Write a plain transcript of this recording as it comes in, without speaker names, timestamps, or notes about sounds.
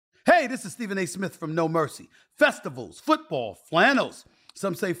Hey, this is Stephen A. Smith from No Mercy. Festivals, football, flannels.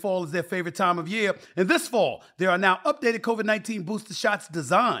 Some say fall is their favorite time of year. And this fall, there are now updated COVID-19 booster shots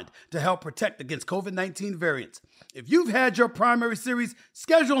designed to help protect against COVID-19 variants. If you've had your primary series,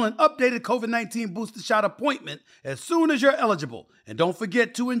 schedule an updated COVID-19 booster shot appointment as soon as you're eligible. And don't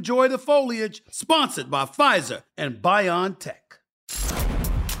forget to enjoy the foliage, sponsored by Pfizer and BioNTech.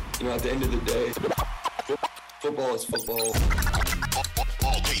 You know, at the end of the day, football is football.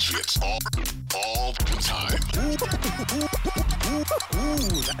 All Patriots, all the time.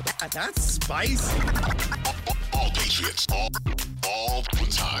 Ooh, that's spicy. All Patriots, all the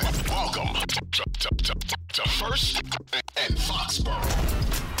time. Welcome to First and Foxborough.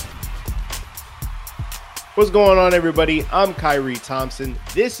 What's going on, everybody? I'm Kyrie Thompson.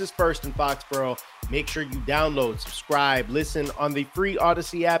 This is First and Foxborough. Make sure you download, subscribe, listen on the free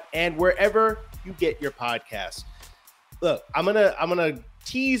Odyssey app and wherever you get your podcasts. Look, I'm gonna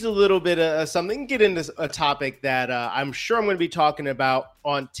tease a little bit of something, get into a topic that I'm sure I'm going to be talking about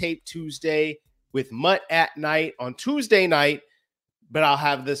on Tape Tuesday with Mutt at night on Tuesday night, but I'll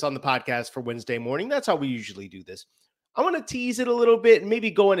have this on the podcast for Wednesday morning. That's how we usually do this. I want to tease it a little bit and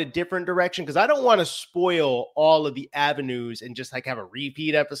maybe go in a different direction because I don't want to spoil all of the avenues and just like have a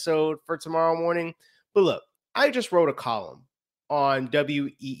repeat episode for tomorrow morning. But look, I just wrote a column on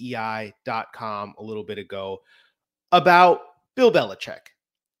weei.com a little bit ago about Bill Belichick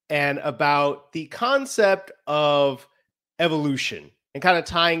and about the concept of evolution and kind of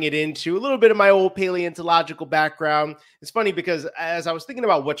tying it into a little bit of my old paleontological background. It's funny because as I was thinking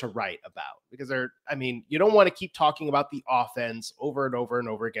about what to write about, because you don't want to keep talking about the offense over and over and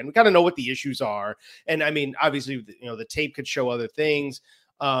over again. We kind of know what the issues are. And I mean, obviously, the tape could show other things.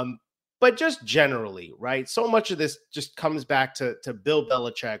 But just generally, right? So much of this just comes back to Bill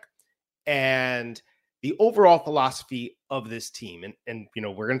Belichick and the overall philosophy of this team. And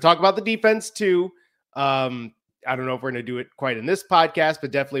we're going to talk about the defense too. I don't know if we're going to do it quite in this podcast,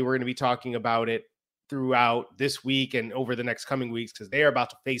 but definitely we're going to be talking about it throughout this week and over the next coming weeks because they are about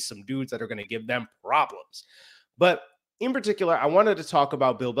to face some dudes that are going to give them problems. But in particular, I wanted to talk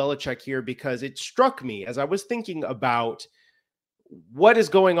about Bill Belichick here because it struck me as I was thinking about what is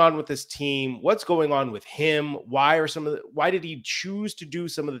going on with this team, what's going on with him, why did he choose to do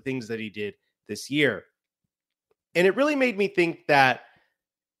some of the things that he did this year? And it really made me think that,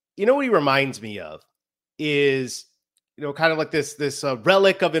 what he reminds me of is, kind of like this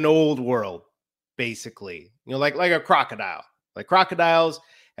relic of an old world, basically, like a crocodile. Like crocodiles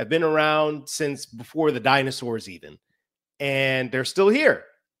have been around since before the dinosaurs even, and they're still here,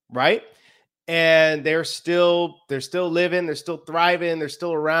 right? And they're still living, they're still thriving, they're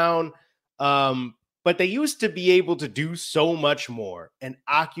still around. But they used to be able to do so much more and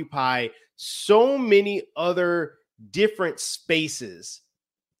occupy so many other different spaces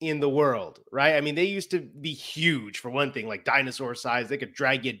in the world, right? I mean, they used to be huge for one thing, like dinosaur size. They could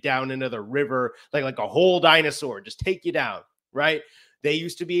drag you down into the river, like a whole dinosaur, just take you down, right? They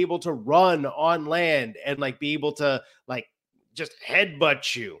used to be able to run on land and be able to just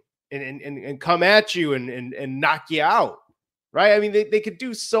headbutt you and come at you and knock you out, right? I mean, they could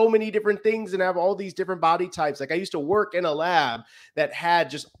do so many different things and have all these different body types. Like I used to work in a lab that had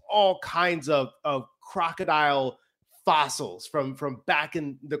just all kinds of crocodile fossils from back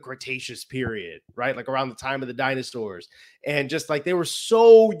in the Cretaceous period, right? Like around the time of the dinosaurs. And just they were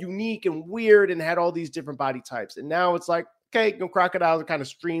so unique and weird and had all these different body types. And now it's okay, crocodiles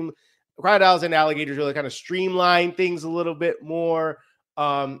and alligators really kind of streamline things a little bit more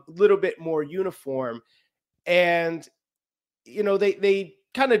uniform. And, they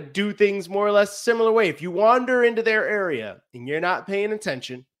kind of do things more or less similar way. If you wander into their area and you're not paying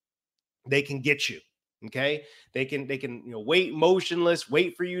attention, they can get you. Okay. They can wait motionless,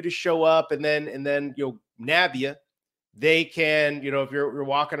 wait for you to show up and then nab you. They can, if you're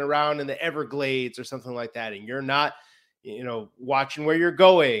walking around in the Everglades or something like that, and you're not, watching where you're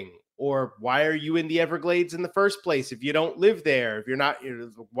going, or why are you in the Everglades in the first place? If you don't live there, if you're not,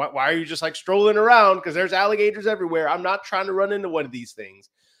 why are you just strolling around? Because there's alligators everywhere. I'm not trying to run into one of these things,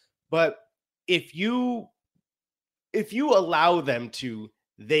 but if you allow them to,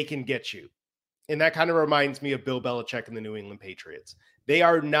 they can get you. And that kind of reminds me of Bill Belichick and the New England Patriots. They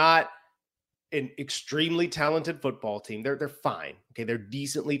are not an extremely talented football team. They're fine. Okay. They're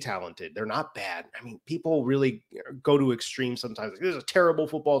decently talented. They're not bad. I mean, people really go to extremes sometimes. This is a terrible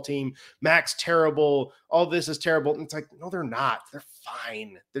football team. Mac's terrible. All this is terrible. And it's no, they're not. They're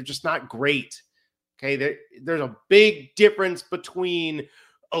fine. They're just not great. Okay. There's a big difference between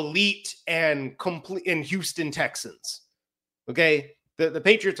elite and complete in Houston Texans. Okay. The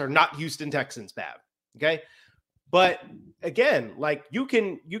Patriots are not Houston Texans bad. Okay. But again, like you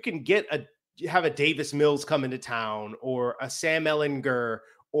can have a Davis Mills come into town, or a Sam Ehlinger,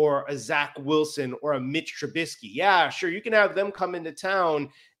 or a Zach Wilson, or a Mitch Trubisky. Yeah, sure, you can have them come into town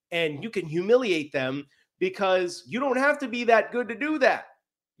and you can humiliate them because you don't have to be that good to do that.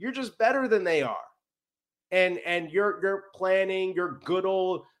 You're just better than they are. And you're planning your good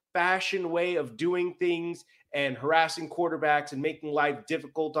old fashioned way of doing things and harassing quarterbacks and making life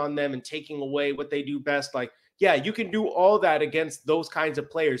difficult on them and taking away what they do best. Like, yeah, you can do all that against those kinds of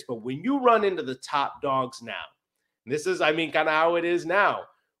players. But when you run into the top dogs now, and this is, I mean, kind of how it is now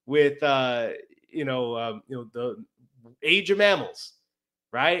with, the age of mammals,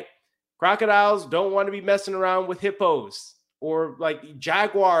 right? Crocodiles don't want to be messing around with hippos, or like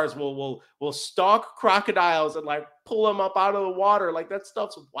jaguars will stalk crocodiles and like pull them up out of the water. Like that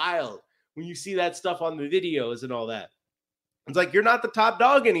stuff's wild when you see that stuff on the videos and all that. It's like, you're not the top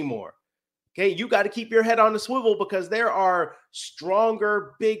dog anymore. Okay, you got to keep your head on the swivel because there are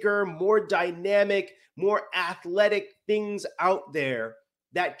stronger, bigger, more dynamic, more athletic things out there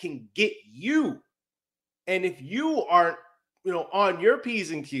that can get you. And if you aren't, on your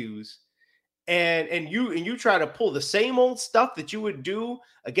P's and Q's, and you try to pull the same old stuff that you would do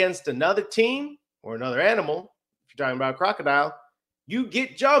against another team or another animal, if you're talking about a crocodile, you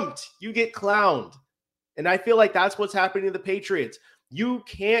get jumped, you get clowned. And I feel like that's what's happening to the Patriots. You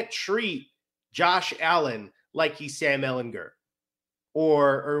can't treat Josh Allen like he's Sam Ehlinger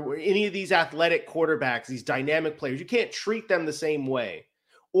or any of these athletic quarterbacks, these dynamic players. You can't treat them the same way.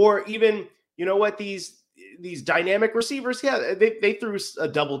 Or even, these dynamic receivers, yeah, they threw a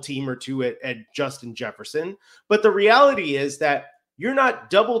double team or two at Justin Jefferson. But the reality is that you're not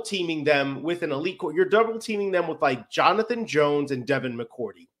double teaming them with an elite core. You're double teaming them with like Jonathan Jones and Devin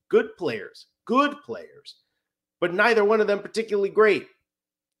McCourty. Good players, but neither one of them particularly great.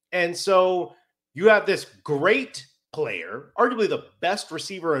 And so you have this great player, arguably the best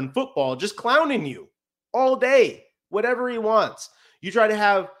receiver in football, just clowning you all day, whatever he wants. You try to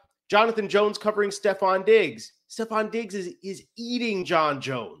have Jonathan Jones covering Stephon Diggs. Stephon Diggs is eating John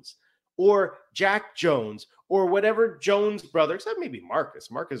Jones or Jack Jones or whatever Jones brother, except maybe Marcus.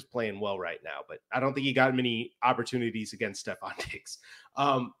 Marcus is playing well right now, but I don't think he got many opportunities against Stephon Diggs.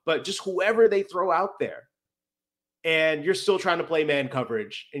 But just whoever they throw out there, and you're still trying to play man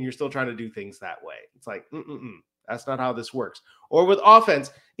coverage and you're still trying to do things that way. It's like, that's not how this works. Or with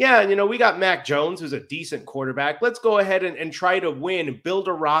offense, yeah, we got Mac Jones, who's a decent quarterback. Let's go ahead and try to win and build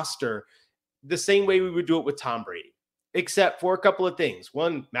a roster the same way we would do it with Tom Brady, except for a couple of things.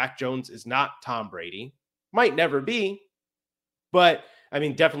 One, Mac Jones is not Tom Brady. Might never be, but I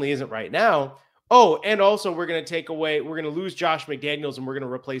mean, definitely isn't right now. Oh, and also we're going to lose Josh McDaniels and we're going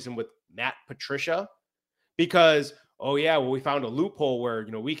to replace him with Matt Patricia because, oh yeah, well, we found a loophole where,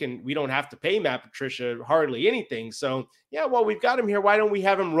 we don't have to pay Matt Patricia hardly anything. So yeah, well, we've got him here. Why don't we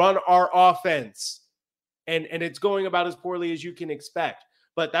have him run our offense? And it's going about as poorly as you can expect.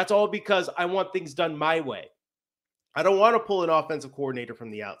 But that's all because I want things done my way. I don't want to pull an offensive coordinator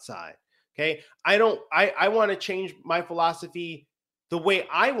from the outside. Okay. I want to change my philosophy the way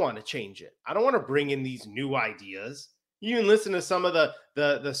I want to change it. I don't want to bring in these new ideas. You can listen to some of the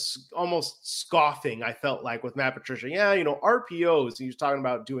almost scoffing I felt like with Matt Patricia. Yeah, RPOs. He was talking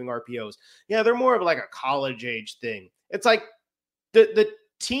about doing RPOs. Yeah, they're more of like a college age thing. It's like the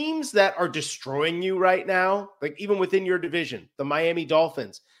teams that are destroying you right now, like even within your division, the Miami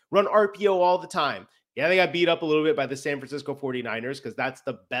Dolphins run RPO all the time. Yeah, they got beat up a little bit by the San Francisco 49ers because that's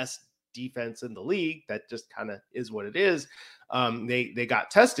the best defense in the league. That just kind of is what it is. They got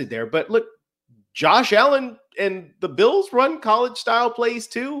tested there. But look, Josh Allen and the Bills run college style plays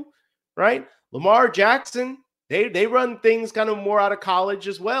too, right? Lamar Jackson, they run things kind of more out of college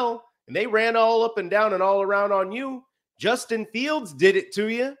as well. And they ran all up and down and all around on you. Justin Fields did it to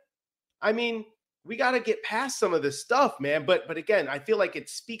you. I mean, we got to get past some of this stuff, man. But again, I feel like it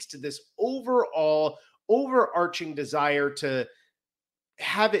speaks to this overall overarching desire to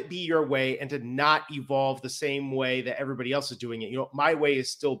have it be your way and to not evolve the same way that everybody else is doing it. My way is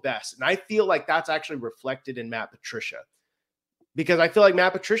still best. And I feel like that's actually reflected in Matt Patricia, because I feel like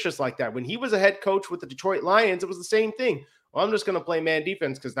Matt Patricia's like that. When he was a head coach with the Detroit Lions, it was the same thing. Well, I'm just going to play man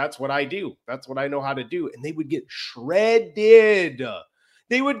defense because that's what I do. That's what I know how to do. And they would get shredded.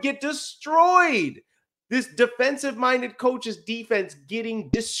 They would get destroyed. This defensive-minded coach's defense getting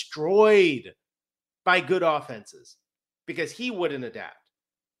destroyed by good offenses because he wouldn't adapt.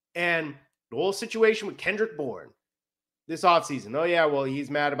 And the whole situation with Kendrick Bourne this offseason. Oh, yeah, well, he's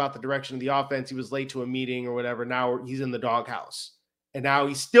mad about the direction of the offense. He was late to a meeting or whatever. Now he's in the doghouse. And now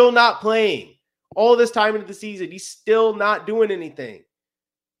he's still not playing. All this time into the season, he's still not doing anything.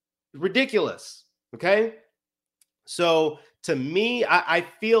 Ridiculous, okay? So to me, I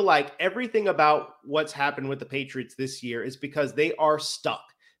feel like everything about what's happened with the Patriots this year is because they are stuck.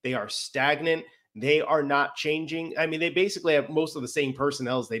 They are stagnant. They are not changing. I mean, they basically have most of the same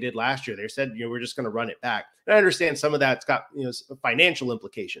personnel as they did last year. They said, we're just going to run it back. And I understand some of that's got, financial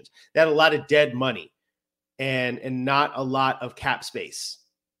implications. They had a lot of dead money and not a lot of cap space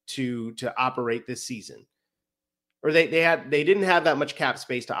to operate this season. Or they didn't have that much cap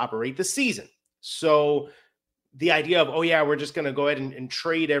space to operate the season. So the idea of, we're just going to go ahead and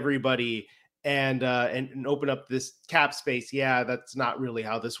trade everybody and open up this cap space. Yeah, that's not really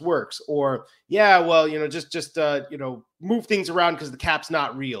how this works. Or, just move things around because the cap's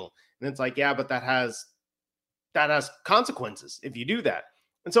not real. And it's like, yeah, but that has consequences if you do that.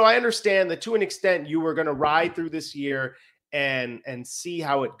 And so I understand that to an extent you were going to ride through this year and see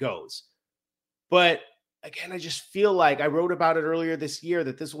how it goes. But again, I just feel like I wrote about it earlier this year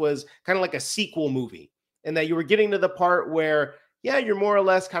that this was kind of like a sequel movie, and that you were getting to the part where, you're more or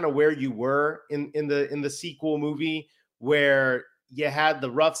less kind of where you were in the sequel movie, where you had the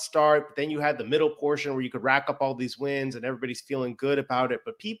rough start, but then you had the middle portion where you could rack up all these wins and everybody's feeling good about it.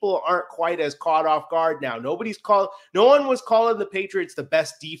 But people aren't quite as caught off guard now. No one was calling the Patriots the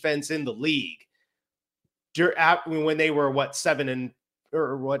best defense in the league when they were 6-4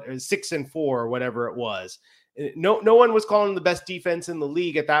 or whatever it was. No one was calling them the best defense in the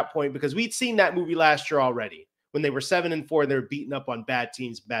league at that point, because we'd seen that movie last year already when they were 7-4 and they were beating up on bad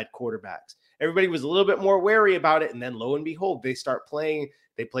teams, bad quarterbacks. Everybody was a little bit more wary about it. And then lo and behold, they play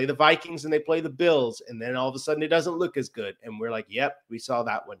the Vikings and they play the Bills. And then all of a sudden it doesn't look as good. And we're like, yep, we saw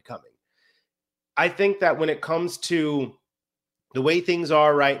that one coming. I think that when it comes to the way things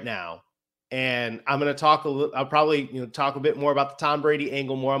are right now, and I'm going to I'll probably talk a bit more about the Tom Brady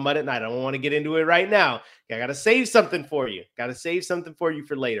angle more on Monday night. I don't want to get into it right now. I got to save something for you.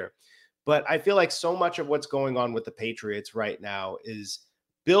 For later. But I feel like so much of what's going on with the Patriots right now is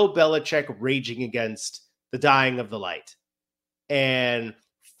Bill Belichick raging against the dying of the light and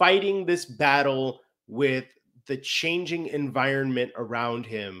fighting this battle with the changing environment around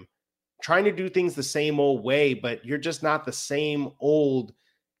him, trying to do things the same old way, but you're just not the same old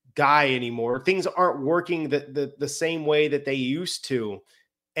guy anymore. Things aren't working the same way that they used to.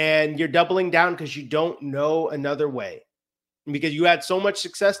 And you're doubling down because you don't know another way. Because you had so much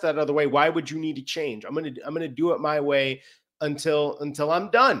success that other way. Why would you need to change? I'm gonna do it my way until I'm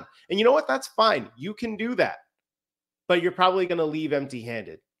done. And you know what? That's fine. You can do that. But you're probably gonna leave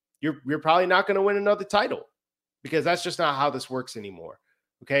empty-handed. You're probably not gonna win another title, because that's just not how this works anymore.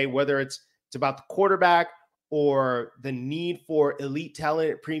 Okay, whether it's about the quarterback or the need for elite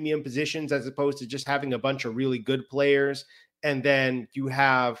talent at premium positions, as opposed to just having a bunch of really good players. And then you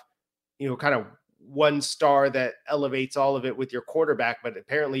have, kind of one star that elevates all of it with your quarterback, but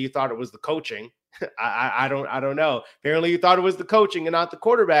apparently you thought it was the coaching. I don't know. Apparently you thought it was the coaching and not the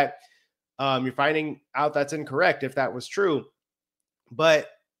quarterback. You're finding out that's incorrect if that was true, but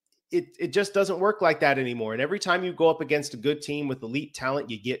it just doesn't work like that anymore. And every time you go up against a good team with elite talent,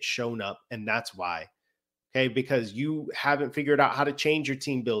 you get shown up, and that's why. Okay, because you haven't figured out how to change your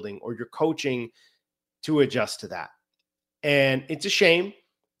team building or your coaching to adjust to that. And it's a shame.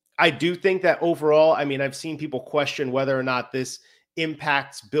 I do think that overall, I've seen people question whether or not this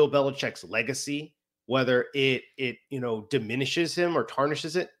impacts Bill Belichick's legacy, whether it diminishes him or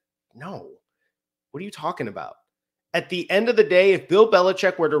tarnishes it. No. What are you talking about? At the end of the day, if Bill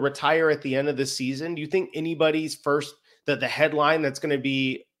Belichick were to retire at the end of the season, do you think anybody's the headline that's going to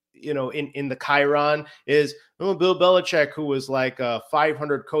be, in the Chiron is, Bill Belichick, who was like a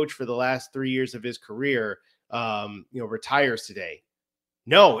 500 coach for the last 3 years of his career, retires today?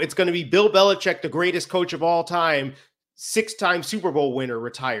 No, it's going to be Bill Belichick, the greatest coach of all time, 6-time Super Bowl winner,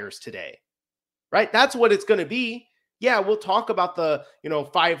 retires today, right? That's what it's going to be. Yeah, we'll talk about the,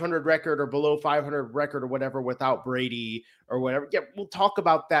 500 record or below 500 record or whatever without Brady or whatever. Yeah, we'll talk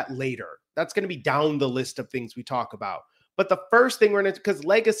about that later. That's going to be down the list of things we talk about. But the first thing we're going to, because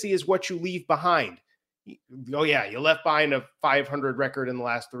legacy is what you leave behind. Oh yeah, you left behind a 500 record in the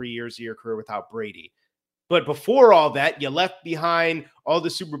last 3 years of your career without Brady. But before all that, you left behind all the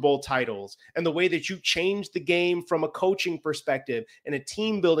Super Bowl titles and the way that you changed the game from a coaching perspective and a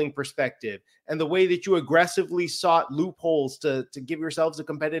team building perspective, and the way that you aggressively sought loopholes to give yourselves a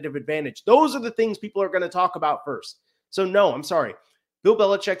competitive advantage. Those are the things people are going to talk about first. So no, I'm sorry. Bill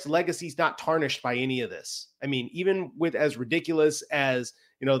Belichick's legacy is not tarnished by any of this. Even with as ridiculous as,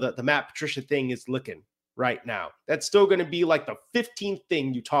 the Matt Patricia thing is looking right now, that's still going to be like the 15th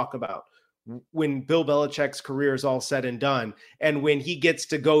thing you talk about when Bill Belichick's career is all said and done, and when he gets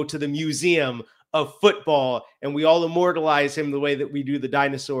to go to the museum of football, and we all immortalize him the way that we do the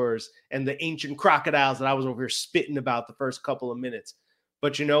dinosaurs and the ancient crocodiles that I was over here spitting about the first couple of minutes.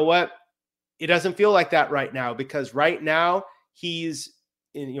 But you know what? It doesn't feel like that right now, because right now he's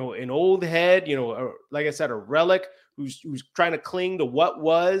an old head, like I said, a relic who's trying to cling to what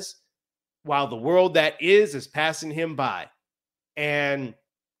was, while the world that is passing him by. And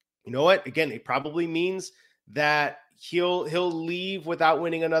you know what? Again, it probably means that he'll leave without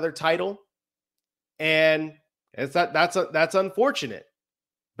winning another title. And that's unfortunate,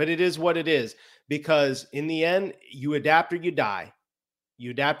 but it is what it is, because in the end, you adapt or you die. You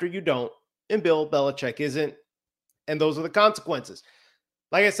adapt or you don't. And Bill Belichick isn't. And those are the consequences.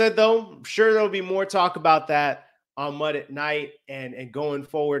 Like I said, though, I'm sure there'll be more talk about that on Mud at Night and going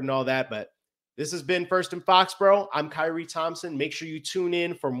forward and all that. But this has been First in Foxborough. I'm Kyrie Thompson. Make sure you tune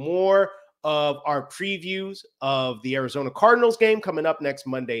in for more of our previews of the Arizona Cardinals game coming up next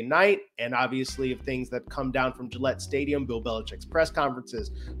Monday night. And obviously of things that come down from Gillette Stadium, Bill Belichick's press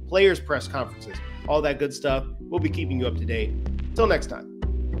conferences, players' press conferences, all that good stuff. We'll be keeping you up to date. Until next time.